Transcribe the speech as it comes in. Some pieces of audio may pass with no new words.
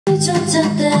진짜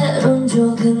때론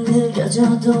조금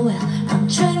느려져도 well, I'm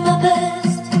trying my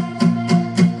best.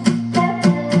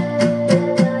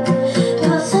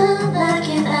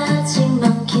 벗어나긴 아직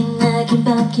많긴 나긴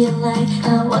바뀐 like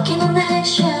I'm walking on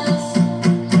eggshells.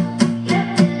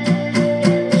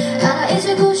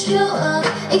 알아있고 show up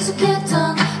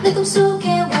익숙했던 내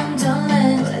꿈속의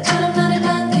wonderland. 노래처럼 나를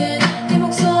반긴 네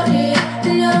목소리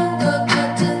들려온 것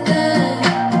같은데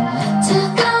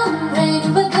차가운 rainy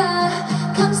weather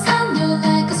comes on you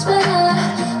like a sweater.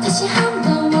 다시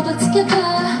한번 모두 지켜봐.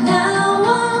 Now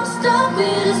I'm stuck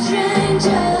with a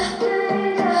stranger.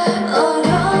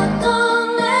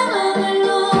 어렸던 내 맘을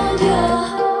녹여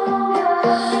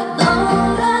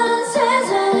너란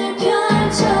세상을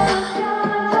펼쳐.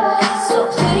 So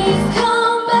please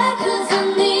come back cause I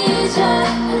need ya,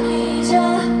 I need ya.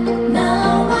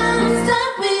 Now I'm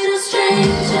stuck with a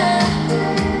stranger.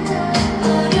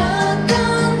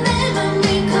 어렸던 내 맘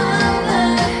recover.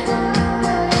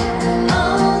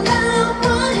 All I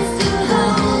want is to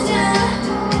hold ya.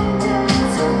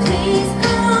 So please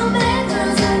come back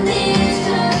cause I need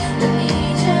ya, I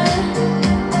need ya.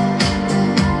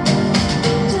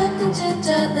 조금 진짜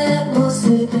내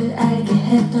모습을 알게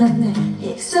해봤네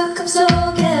익숙함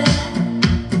속에.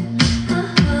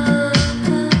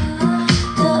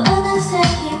 또 어느새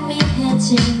희미해진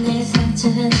내 상처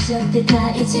흔적들 다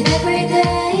잊힌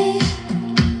everyday.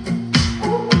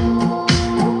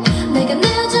 내가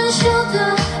내어준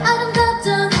shoulder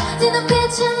아름답던 네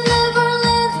눈빛은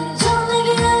neverland. 우린 처음 내게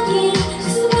아닌 그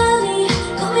순간이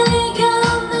꿈일 리가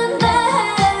없는데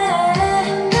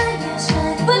나의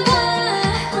shine bye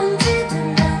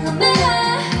언제든 난 너 매일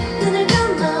눈을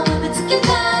감아 맘에 듣겠다.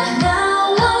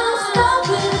 Now I'm stuck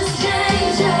with a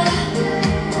stranger.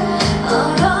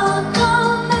 얼었던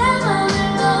내 맘을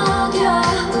녹여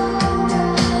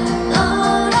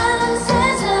너란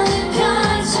세상을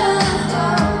펼쳐.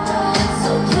 So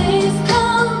please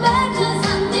come back cause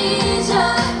I need ya,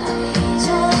 I need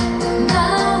ya.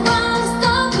 Now I'm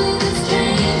stuck with a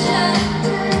stranger.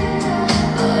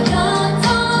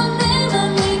 어렸던 내 맘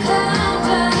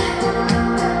recover.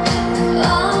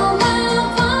 All I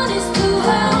want is to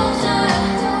hold ya.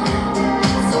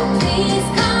 So please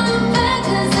come back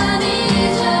cause I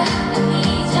need ya, I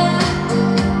need ya,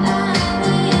 I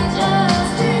need ya.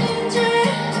 Stranger.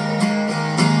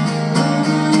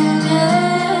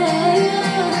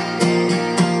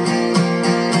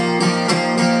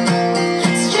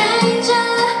 Stranger.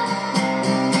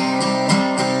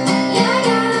 Yeah,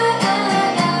 yeah,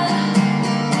 yeah, yeah.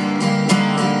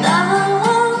 Now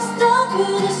I'm stuck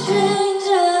with a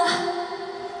stranger.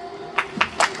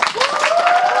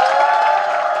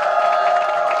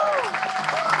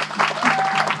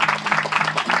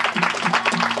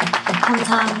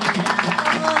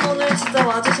 감사합니다. 오늘 진짜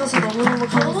와주셔서 너무너무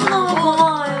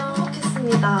고마워요.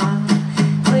 행복했습니다.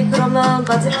 저희 그러면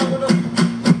마지막으로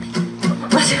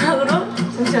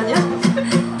잠시만요.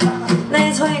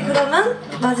 네, 저희 그러면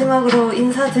마지막으로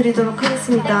인사드리도록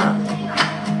하겠습니다.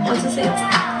 와주세요.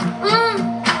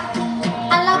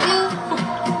 I love you.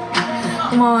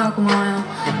 고마워요.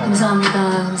 감사합니다.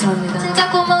 감사합니다. 진짜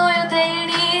고마워요,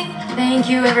 데일리.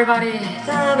 Thank you, everybody.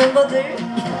 자, 멤버들.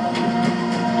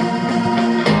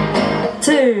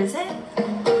 둘, 셋.